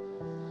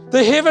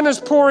 The heaven is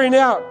pouring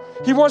out.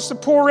 He wants to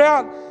pour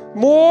out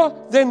more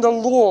than the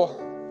law.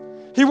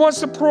 He wants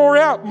to pour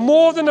out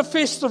more than a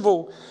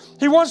festival.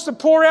 He wants to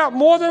pour out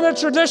more than a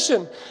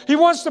tradition. He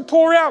wants to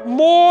pour out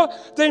more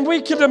than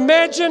we could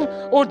imagine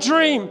or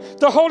dream.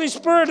 The Holy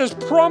Spirit is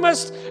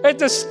promised at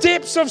the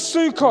steps of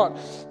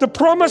Sukkot. The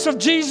promise of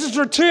Jesus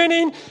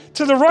returning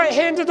to the right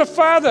hand of the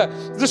Father.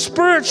 The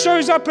Spirit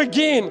shows up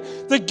again.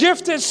 The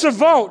gift at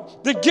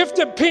Shavuot, the gift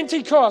at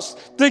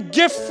Pentecost, the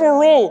gift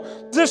for all.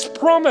 This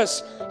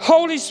promise,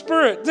 Holy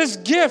Spirit, this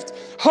gift,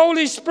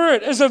 Holy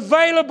Spirit, is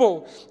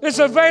available. It's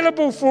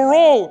available for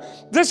all.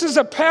 This is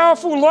a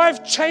powerful,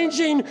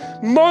 life-changing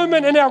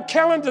moment in our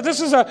calendar.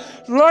 This is a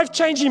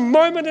life-changing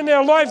moment in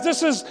our life.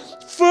 This is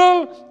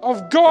full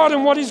of God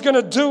and what He's going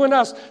to do in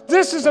us.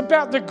 This is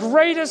about the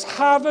greatest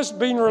harvest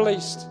being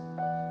released.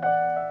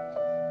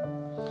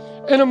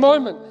 In a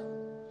moment,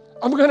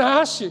 I'm going to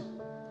ask you,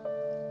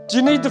 do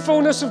you need the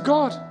fullness of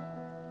God?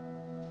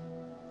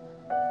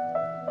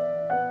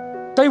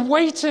 They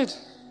waited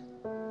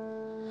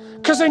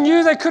because they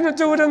knew they couldn't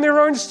do it in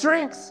their own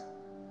strength.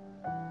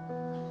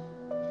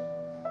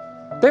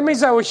 That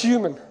means they were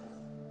human.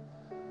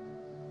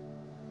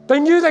 They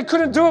knew they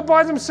couldn't do it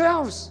by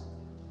themselves.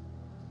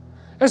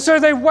 And so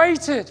they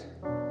waited.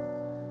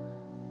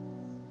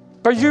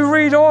 But you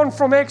read on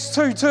from Acts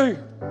 2:2.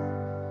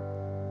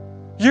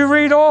 You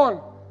read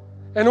on,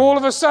 and all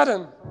of a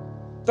sudden,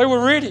 they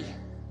were ready.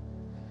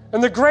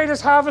 And the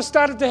greatest harvest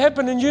started to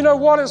happen. And you know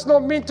what? It's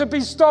not meant to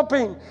be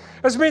stopping.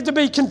 It's meant to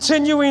be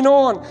continuing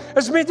on.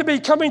 It's meant to be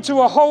coming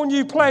to a whole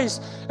new place.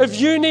 If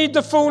you need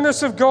the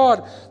fullness of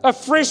God, a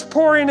fresh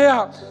pouring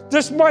out,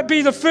 this might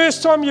be the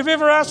first time you've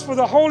ever asked for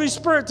the Holy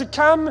Spirit to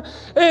come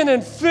in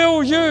and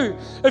fill you.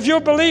 If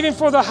you're believing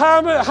for the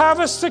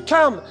harvest to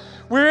come,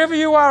 wherever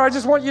you are, I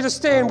just want you to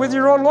stand. Whether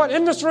you're online,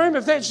 in this room,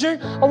 if that's you,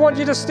 I want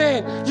you to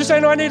stand. You're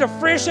saying, I need a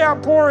fresh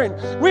outpouring.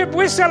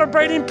 We're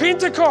celebrating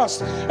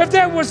Pentecost. If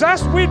that was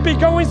us, we'd be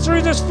going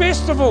through this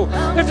festival.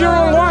 If you're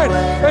online,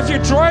 if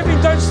you're driving,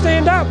 don't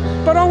stand up.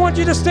 But I want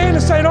you to stand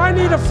and say, I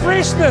need a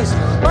freshness.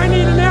 I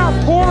need an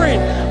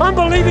outpouring. I'm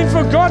believing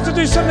for God to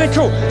do something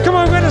cool. Come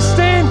on, we're going to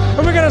stand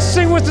and we're going to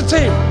sing with the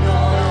team.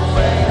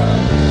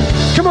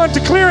 Come on,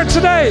 declare it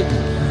today.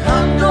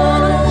 I'm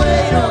gonna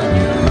wait on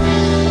you.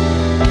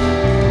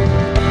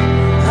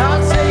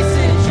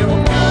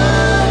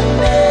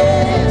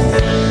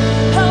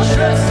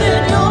 Trust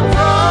in your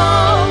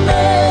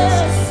promise.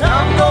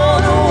 I'm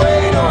gonna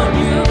wait on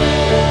you.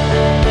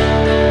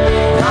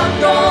 I'm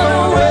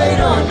gonna wait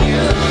on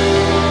you.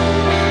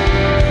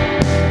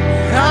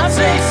 I'll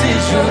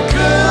taste your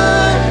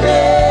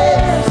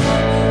goodness.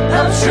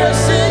 I'm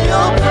trusting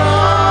your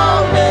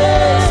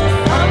promise.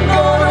 I'm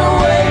gonna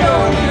wait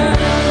on you.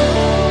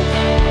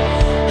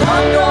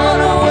 I'm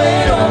gonna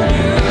wait on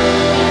you.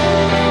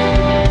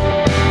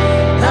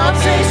 I'll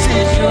taste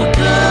your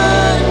goodness.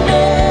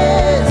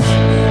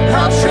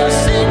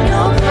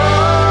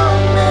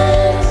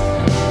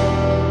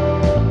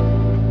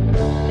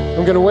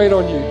 I'm going to wait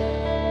on you.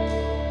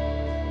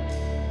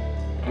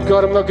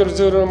 God, I'm not going to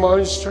do it on my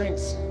own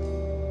strength.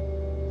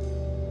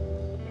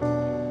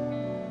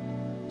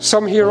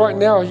 Some here right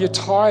now, you're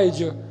tired.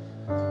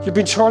 You've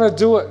been trying to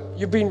do it.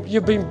 You've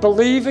been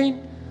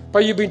believing,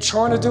 but you've been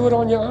trying to do it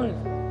on your own.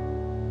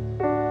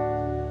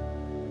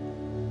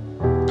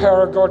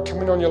 Power of God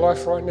coming on your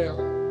life right now.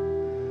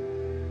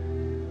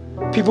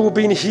 People are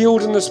being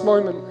healed in this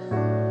moment.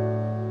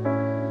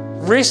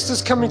 Rest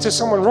is coming to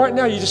someone right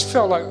now. You just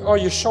felt like, oh,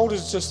 your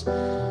shoulders just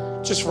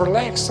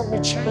relaxed.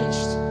 Something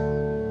changed.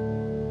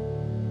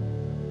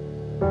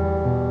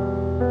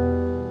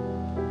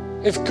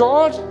 If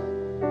God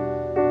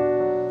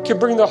can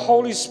bring the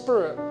Holy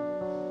Spirit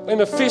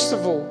in a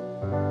festival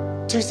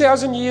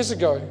 2,000 years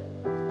ago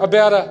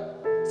about a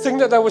thing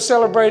that they were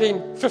celebrating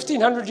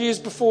 1,500 years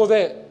before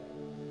that,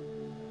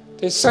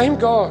 the same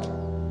God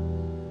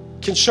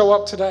can show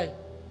up today.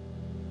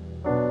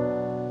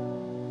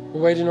 We're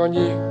waiting on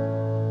you.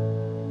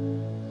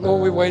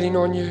 Lord, we're waiting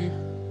on you.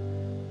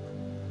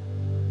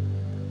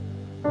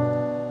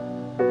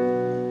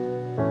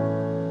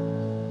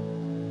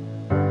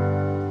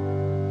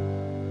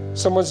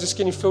 Someone's just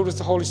getting filled with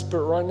the Holy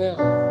Spirit right now.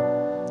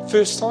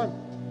 First time.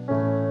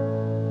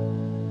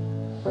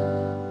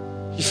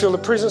 You feel the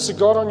presence of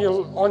God on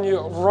you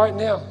right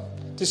now.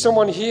 There's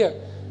someone here.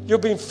 You're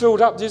being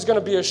filled up. There's going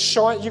to be a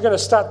shine. You're going to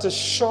start to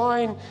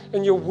shine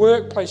in your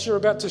workplace. You're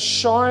about to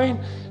shine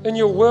in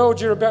your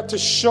world. You're about to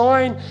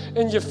shine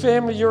in your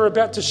family. You're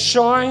about to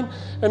shine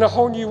in a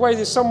whole new way.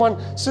 There's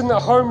someone sitting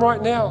at home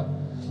right now.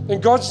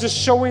 And God's just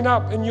showing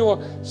up in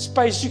your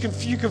space. You can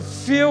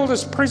feel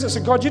this presence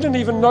of God. You didn't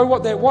even know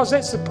what that was.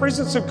 That's the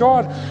presence of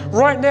God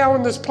right now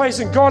in this place.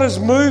 And God is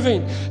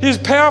moving. He is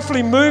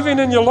powerfully moving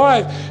in your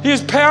life. He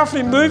is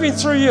powerfully moving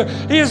through you.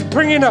 He is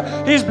bringing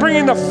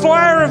the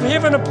fire of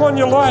heaven upon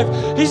your life.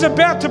 He's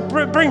about to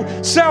bring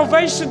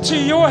salvation to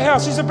your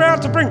house. He's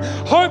about to bring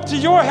hope to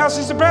your house.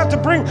 He's about to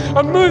bring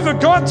a move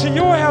of God to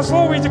your house.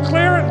 Lord, we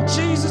declare it in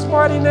Jesus'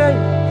 mighty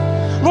name.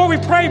 Lord, we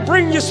pray,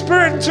 bring your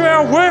spirit into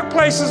our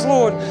workplaces,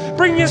 Lord.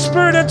 Bring your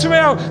spirit into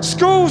our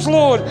schools,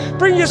 Lord.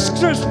 Bring your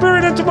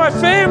spirit into my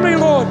family,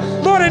 Lord.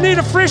 Lord, I need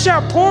a fresh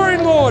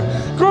outpouring, Lord.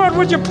 God,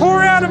 would you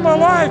pour out in my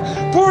life?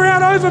 Pour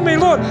out over me,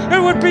 Lord. It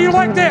would be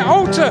like that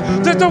altar,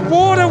 that the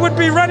water would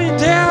be running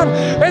down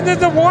and that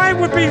the wine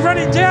would be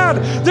running down.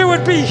 There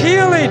would be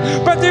healing,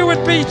 but there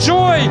would be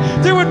joy.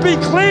 There would be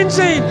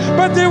cleansing,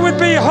 but there would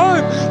be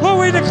hope. Lord,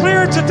 we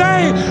declare it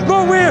today.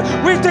 Lord,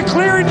 we're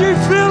declaring you,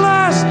 fill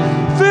us.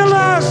 Fill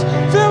us,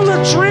 fill the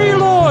tree,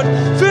 Lord.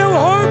 Fill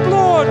hope,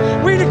 Lord.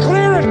 We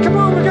declare it. Come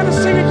on, we're going to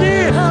sing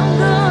again. I'm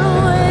gonna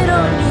wait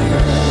on you.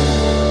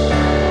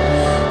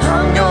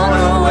 I'm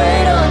gonna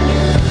wait on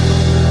you.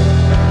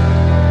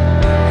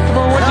 Come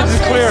on, what did you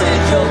declare?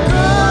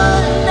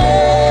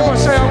 Come on,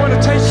 say, I want to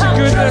taste your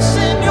goodness.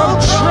 I'm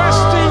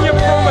trusting your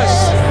promise.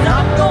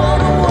 I'm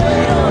gonna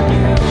wait on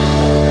you.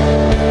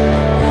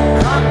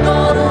 I'm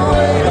gonna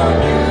wait on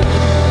you.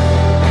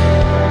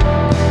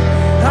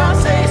 I'll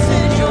taste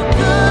your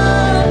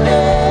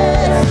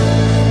goodness.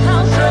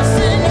 I'm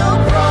trusting your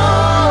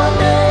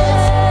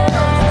promise.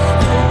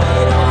 To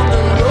wait on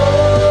the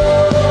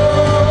Lord.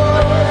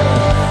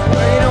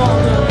 Wait on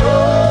the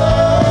Lord.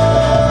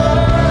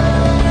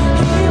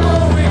 He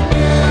will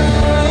renew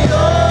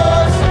your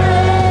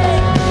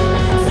strength.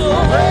 So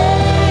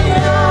wait,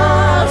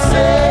 I'll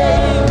say,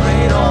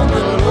 wait on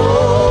the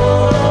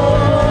Lord.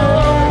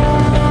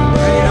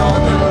 Wait on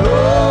the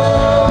Lord.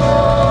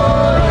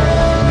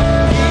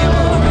 He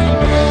will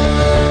renew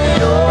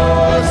your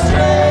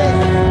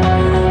strength.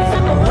 So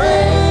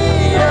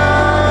wait,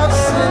 I'll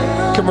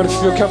say. Come on, if you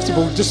feel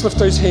comfortable, just lift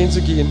those hands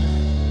again.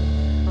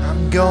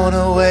 I'm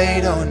gonna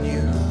wait on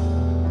you,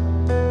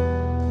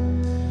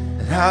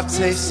 and I've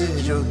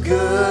tasted your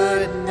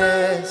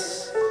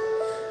goodness.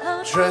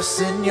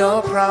 Trust in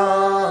your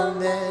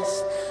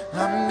promise.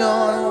 I'm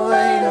gonna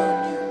wait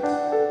on you.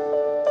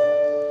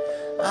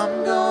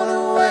 I'm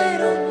gonna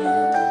wait on you.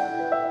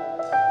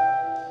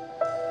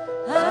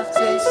 I've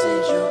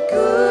tasted your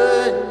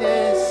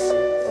goodness.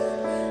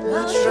 I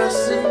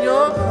trust in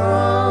your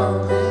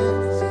promise.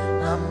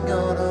 I'm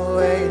gonna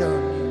wait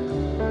on you.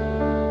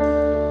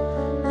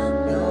 I'm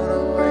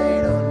gonna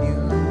wait on you.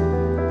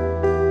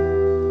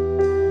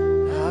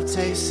 I've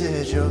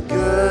tasted your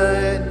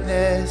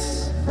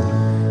goodness. I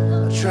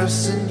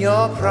trust in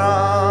your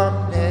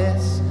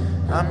promise.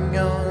 I'm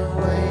gonna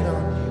wait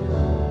on you.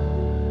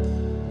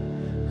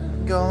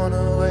 I'm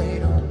gonna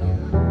wait on you.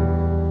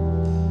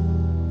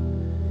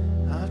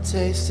 I've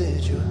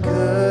tasted your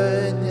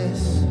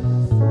goodness.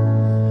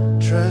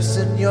 Trust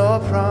in your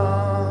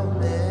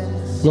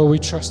promise. Lord, we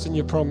trust in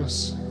your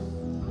promise.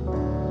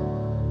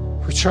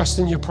 We trust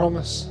in your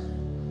promise.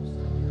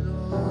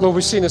 Lord,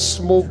 we've seen a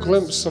small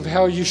glimpse of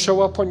how you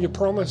show up on your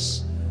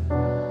promise.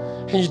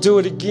 And you do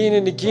it again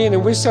and again.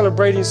 And we're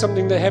celebrating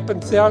something that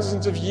happened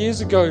thousands of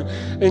years ago.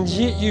 And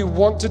yet you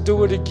want to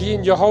do it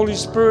again. Your Holy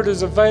Spirit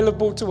is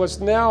available to us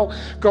now.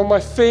 God, my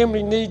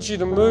family needs you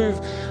to move.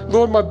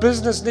 Lord, my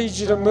business needs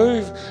you to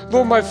move.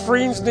 Lord, my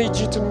friends need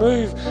you to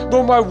move.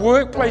 Lord, my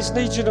workplace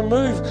needs you to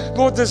move.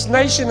 Lord, this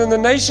nation and the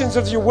nations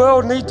of your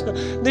world need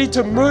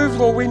to move.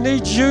 Lord, we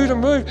need you to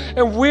move.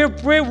 And we're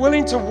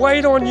willing to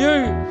wait on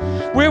you.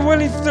 We're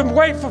willing to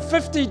wait for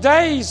 50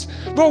 days.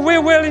 Lord,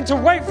 we're willing to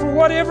wait for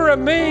whatever it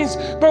means.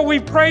 But we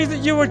pray that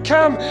you would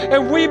come,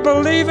 and we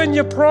believe in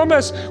your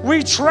promise.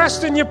 We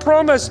trust in your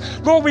promise.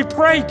 Lord, we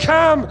pray,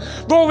 come.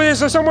 Lord,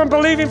 there's someone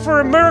believing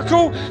for a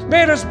miracle.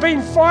 Man, it's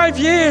been 5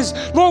 years.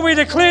 Lord, we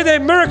declare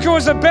that miracle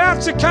is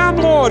about to come,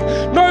 Lord.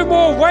 No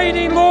more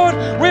waiting, Lord.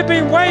 We've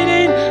been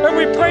waiting, and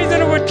we pray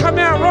that it would come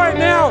out right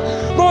now.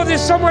 Lord,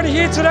 there's someone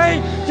here today.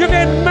 You've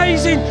had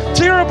amazing,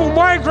 terrible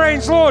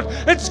migraines, Lord.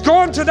 It's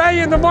gone today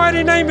in the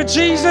mighty name of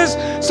Jesus.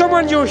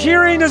 Someone, your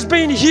hearing has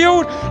been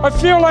healed. I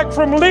feel like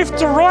from left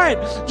to right,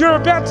 you're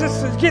about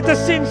to get the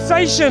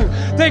sensation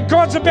that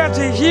God's about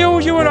to heal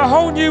you in a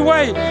whole new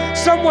way.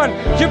 Someone,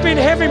 you've been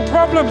having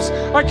problems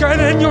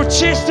in your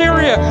chest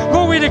area.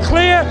 Lord, we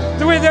declare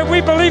that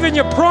we believe in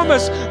your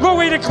promise. Lord,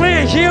 we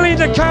declare healing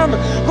to come.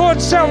 Lord,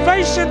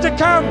 salvation to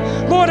come.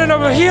 Lord, and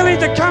a healing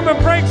to come and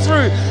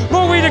breakthrough.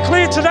 Lord, we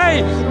declare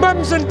today,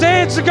 mums and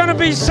dads are going to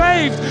be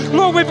saved.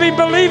 Lord, we've been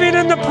believing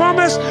in the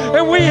promise,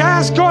 and we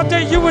ask, God,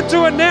 that you would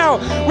do it now.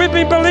 We've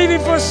been believing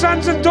for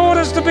sons and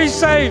daughters to be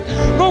saved.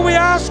 Lord, we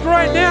ask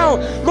right now,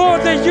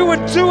 Lord, that you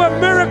would do a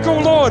miracle,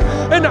 Lord,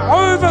 an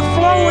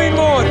overflowing,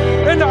 Lord,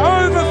 an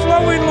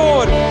overflowing,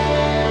 Lord.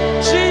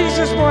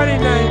 Jesus' mighty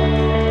name.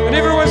 And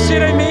everyone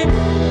said amen.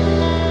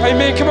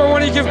 Amen. Come on, why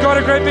don't you give God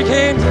a great big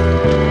hand?